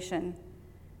isolation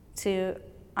to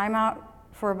I'm out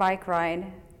for a bike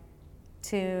ride,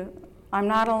 to I'm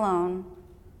not alone,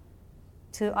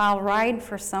 to I'll ride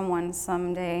for someone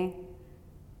someday,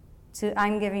 to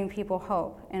I'm giving people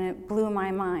hope, and it blew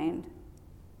my mind.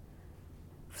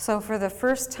 So for the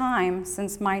first time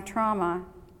since my trauma,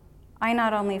 I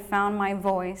not only found my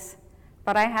voice,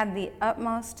 but I had the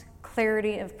utmost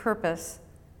clarity of purpose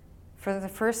for the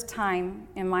first time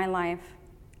in my life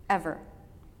ever.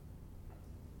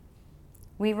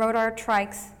 We rode our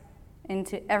trikes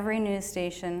into every news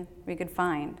station we could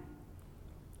find,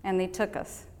 and they took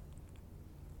us.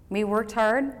 We worked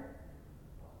hard.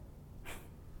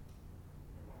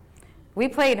 We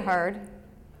played hard.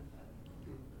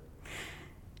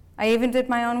 I even did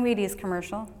my own Wheaties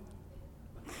commercial.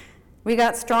 We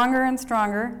got stronger and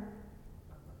stronger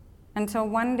until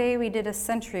one day we did a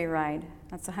century ride.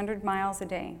 That's 100 miles a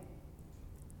day.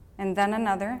 And then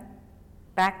another,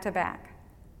 back to back.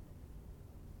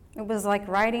 It was like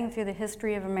riding through the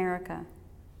history of America.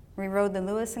 We rode the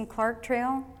Lewis and Clark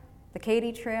Trail, the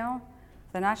Katy Trail,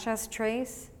 the Natchez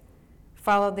Trace,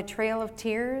 followed the Trail of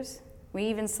Tears. We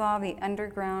even saw the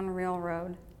Underground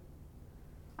Railroad.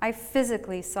 I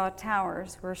physically saw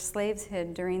towers where slaves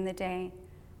hid during the day,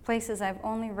 places I've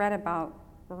only read about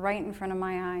were right in front of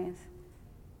my eyes.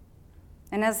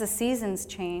 And as the seasons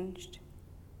changed,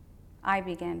 I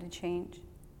began to change.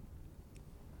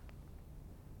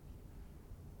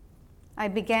 I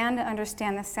began to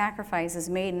understand the sacrifices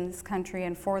made in this country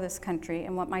and for this country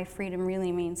and what my freedom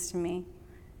really means to me.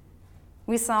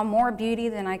 We saw more beauty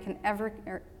than I can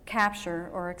ever capture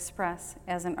or express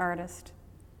as an artist.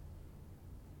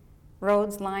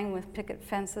 Roads lined with picket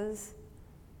fences.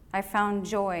 I found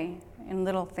joy in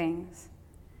little things.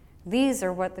 These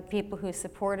are what the people who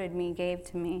supported me gave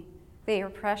to me. They are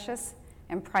precious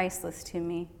and priceless to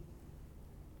me.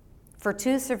 For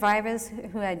two survivors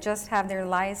who had just had their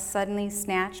lives suddenly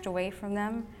snatched away from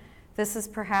them, this is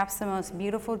perhaps the most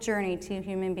beautiful journey two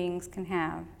human beings can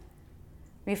have.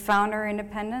 We found our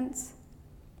independence.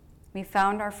 We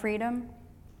found our freedom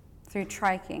through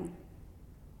triking.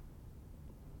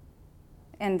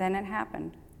 And then it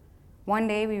happened. One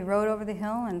day we rode over the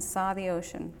hill and saw the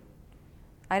ocean.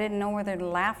 I didn't know whether to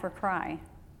laugh or cry,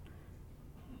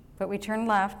 but we turned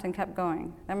left and kept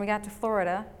going. Then we got to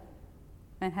Florida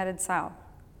and headed south.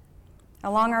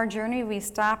 Along our journey, we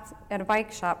stopped at a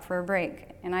bike shop for a break,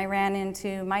 and I ran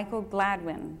into Michael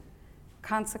Gladwin,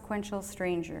 consequential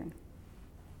stranger.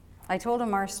 I told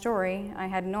him our story. I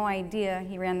had no idea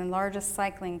he ran the largest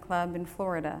cycling club in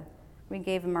Florida. We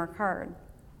gave him our card.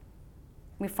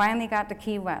 We finally got to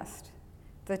Key West.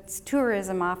 The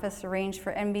tourism office arranged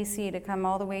for NBC to come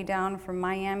all the way down from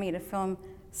Miami to film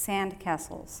Sand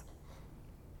Castles.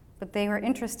 But they were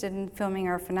interested in filming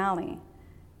our finale.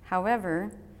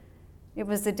 However, it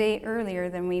was a day earlier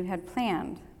than we had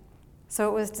planned. So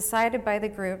it was decided by the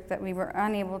group that we were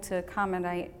unable to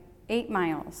accommodate 8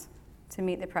 miles to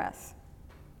meet the press.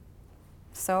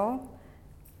 So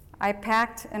I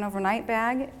packed an overnight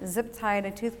bag, zip-tied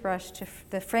a toothbrush to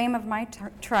the frame of my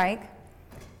trike,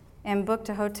 and booked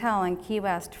a hotel in Key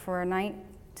West for a night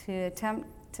to attempt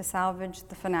to salvage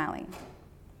the finale.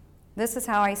 This is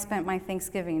how I spent my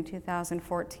Thanksgiving in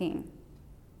 2014.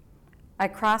 I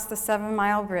crossed the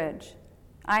 7-mile bridge.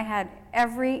 I had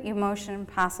every emotion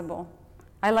possible.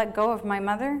 I let go of my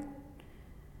mother.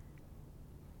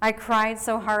 I cried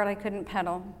so hard I couldn't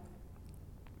pedal.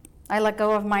 I let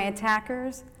go of my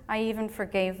attackers. I even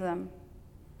forgave them.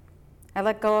 I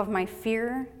let go of my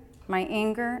fear, my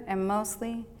anger, and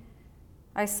mostly,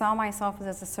 I saw myself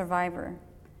as a survivor.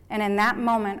 And in that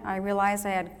moment, I realized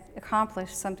I had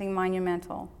accomplished something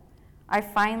monumental. I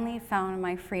finally found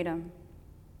my freedom.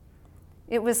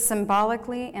 It was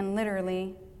symbolically and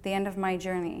literally the end of my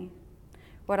journey.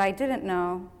 What I didn't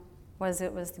know was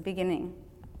it was the beginning.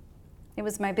 It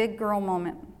was my big girl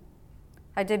moment.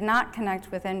 I did not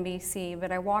connect with NBC,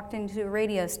 but I walked into a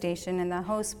radio station and the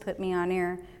host put me on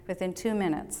air within 2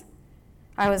 minutes.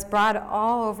 I was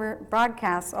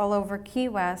broadcast all over Key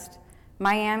West,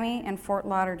 Miami, and Fort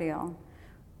Lauderdale.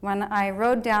 When I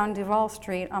rode down Duval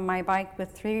Street on my bike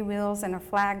with 3 wheels and a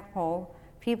flagpole,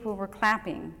 people were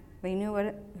clapping. They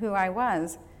knew who I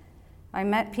was. I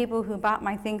met people who bought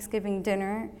my Thanksgiving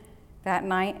dinner that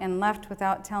night and left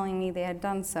without telling me they had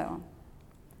done so.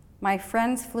 My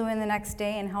friends flew in the next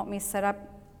day and helped me set up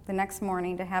the next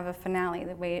morning to have a finale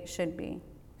the way it should be.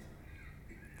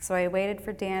 So I waited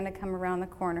for Dan to come around the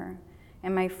corner,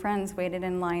 and my friends waited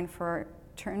in line for our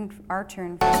turn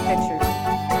for the pictures.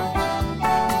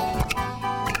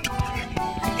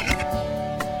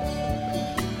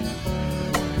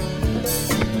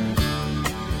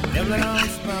 Nibbling on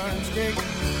sponge cake,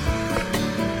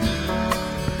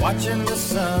 watching the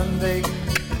sun bake.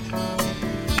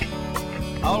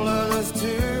 All of those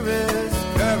tourists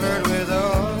covered with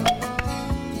oil,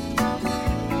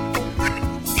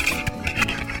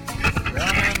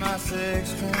 running my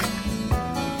 6-string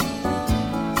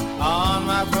on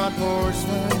my front porch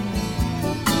swing.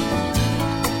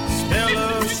 Smell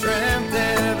those shrimp,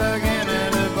 they're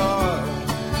beginning to boil.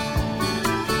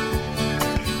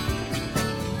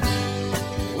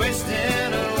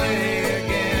 Wasting away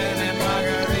again in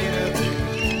Margaritaville,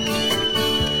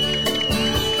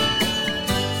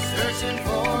 searching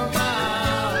for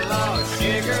my lost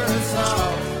sugar and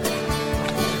salt.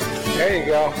 There you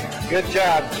go. Good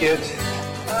job, kids.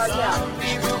 Some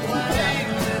people claim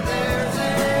that there's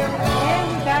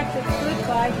And back to food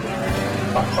bike.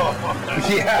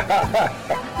 Yeah.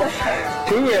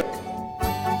 To it.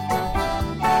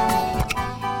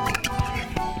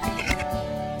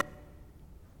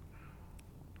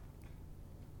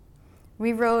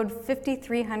 We rode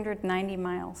 5,390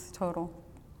 miles total.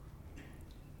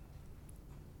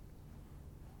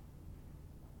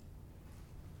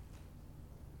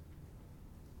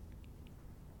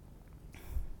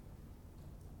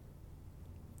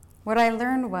 What I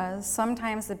learned was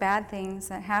sometimes the bad things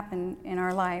that happen in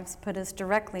our lives put us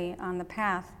directly on the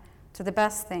path to the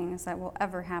best things that will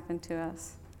ever happen to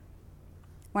us.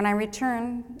 When I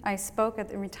returned, I spoke at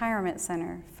the retirement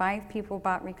center. 5 people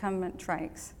bought recumbent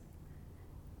trikes.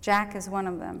 Jack is one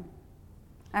of them.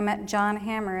 I met John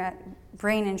Hammer, at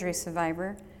brain injury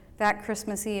survivor, that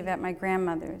Christmas Eve at my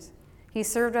grandmother's. He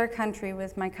served our country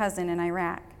with my cousin in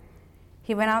Iraq.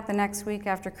 He went out the next week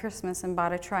after Christmas and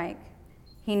bought a trike.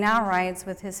 He now rides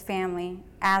with his family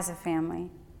as a family.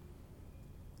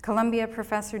 Columbia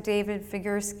professor David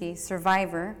Figursky,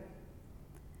 survivor,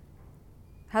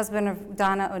 husband of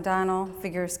Donna O'Donnell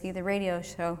Figursky, the radio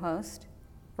show host,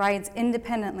 rides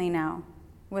independently now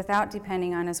without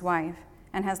depending on his wife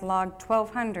and has logged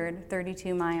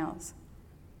 1,232 miles.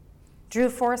 Drew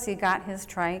Forsey got his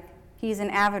trike. He's an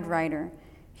avid rider.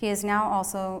 He is now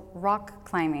also rock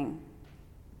climbing.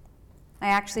 I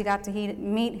actually got to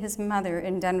meet his mother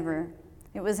in Denver.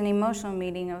 It was an emotional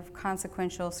meeting of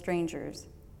consequential strangers.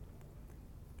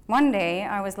 One day,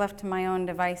 I was left to my own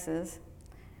devices,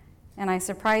 and I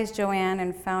surprised Joanne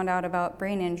and found out about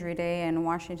Brain Injury Day in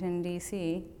Washington,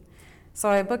 D.C. So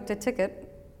I booked a ticket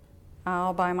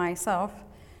all by myself.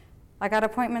 I got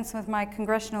appointments with my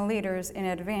congressional leaders in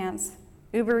advance,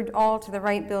 Ubered all to the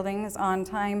right buildings on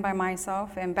time by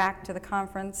myself, and back to the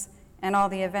conference and all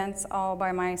the events all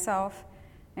by myself,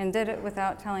 and did it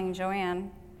without telling Joanne.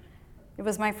 It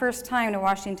was my first time to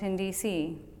Washington,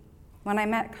 D.C. When I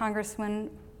met Congresswoman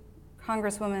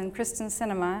Kristen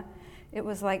Sinema, it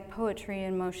was like poetry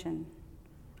in motion.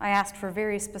 I asked for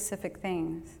very specific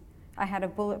things. I had a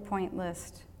bullet point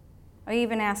list. I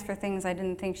even asked for things I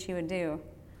didn't think she would do.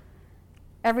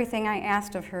 Everything I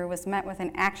asked of her was met with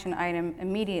an action item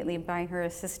immediately by her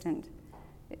assistant.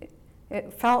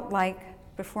 It felt like,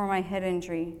 before my head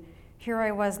injury, here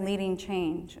I was leading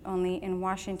change, only in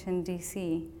Washington,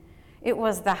 D.C. It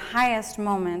was the highest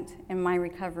moment in my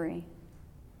recovery.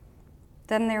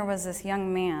 Then there was this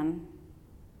young man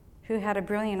who had a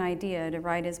brilliant idea to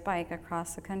ride his bike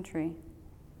across the country.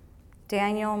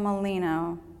 Daniel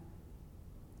Molino,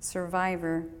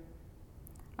 survivor.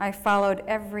 I followed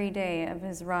every day of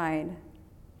his ride.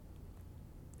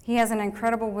 He has an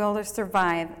incredible will to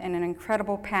survive and an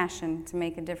incredible passion to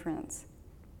make a difference.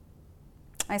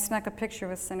 I snuck a picture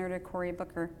with Senator Cory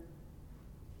Booker.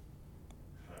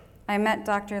 I met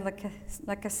Dr.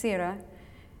 Lacasira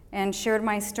and shared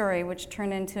my story, which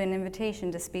turned into an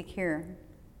invitation to speak here.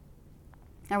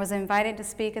 I was invited to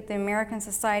speak at the American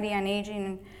Society on Aging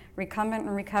and Recumbent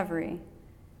and Recovery.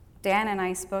 Dan and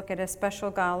I spoke at a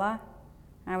special gala.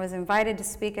 I was invited to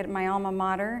speak at my alma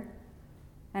mater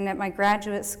and at my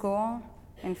graduate school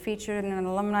and featured in an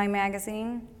alumni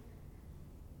magazine.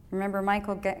 Remember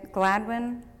Michael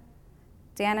Gladwin?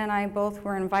 Dan and I both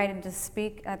were invited to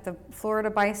speak at the Florida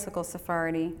Bicycle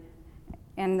Safari,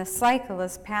 and the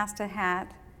cyclist passed a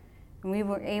hat, and we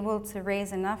were able to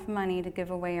raise enough money to give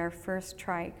away our first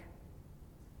trike.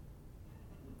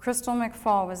 Crystal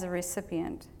McFall was a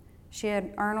recipient. She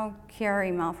had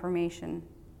Arnold-Chiari malformation.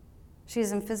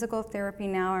 She's in physical therapy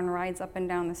now and rides up and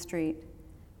down the street.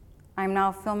 I'm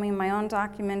now filming my own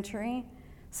documentary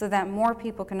so that more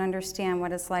people can understand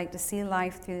what it's like to see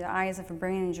life through the eyes of a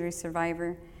brain injury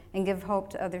survivor and give hope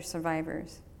to other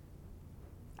survivors.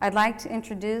 I'd like to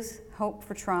introduce Hope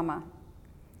for Trauma.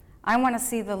 I want to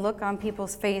see the look on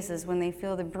people's faces when they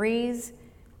feel the breeze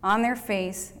on their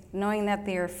face, knowing that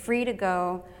they are free to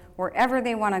go wherever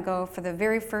they want to go for the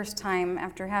very first time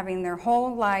after having their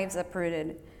whole lives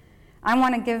uprooted. I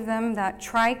want to give them that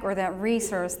trike or that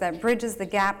resource that bridges the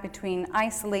gap between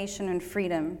isolation and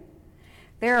freedom.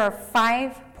 There are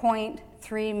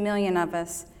 5.3 million of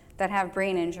us that have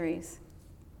brain injuries.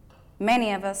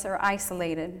 Many of us are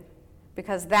isolated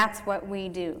because that's what we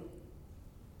do.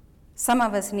 Some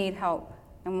of us need help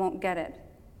and won't get it.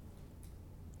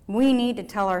 We need to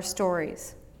tell our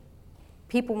stories.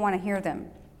 People want to hear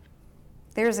them.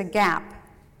 There's a gap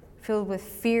filled with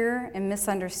fear and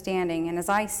misunderstanding, and as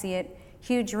I see it,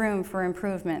 huge room for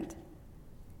improvement.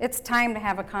 It's time to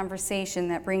have a conversation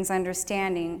that brings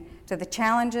understanding to the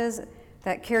challenges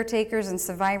that caretakers and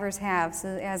survivors have,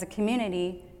 so that as a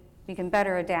community, we can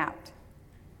better adapt.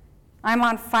 I'm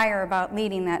on fire about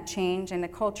leading that change and a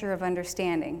culture of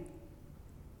understanding.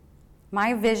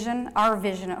 My vision, our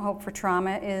vision at Hope for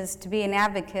Trauma, is to be an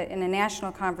advocate in a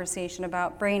national conversation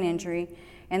about brain injury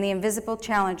and the invisible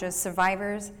challenges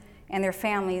survivors and their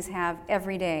families have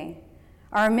every day.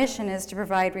 Our mission is to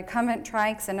provide recumbent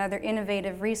trikes and other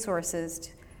innovative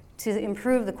resources to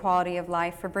improve the quality of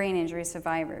life for brain injury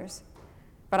survivors.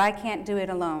 But I can't do it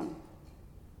alone.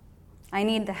 I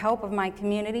need the help of my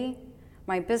community,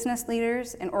 my business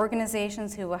leaders, and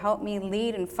organizations who will help me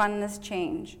lead and fund this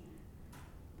change.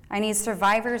 I need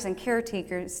survivors and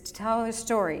caretakers to tell their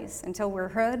stories until we're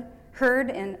heard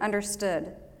and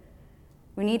understood.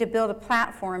 We need to build a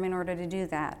platform in order to do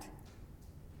that.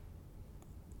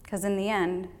 Because in the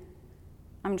end,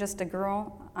 I'm just a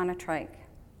girl on a trike.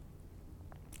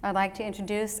 I'd like to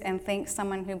introduce and thank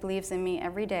someone who believes in me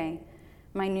every day,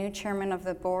 my new chairman of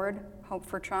the board, Hope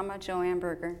for Trauma, Joanne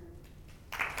Berger.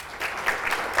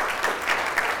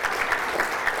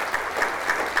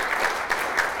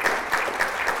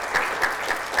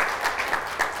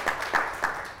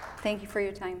 Thank you for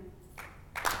your time.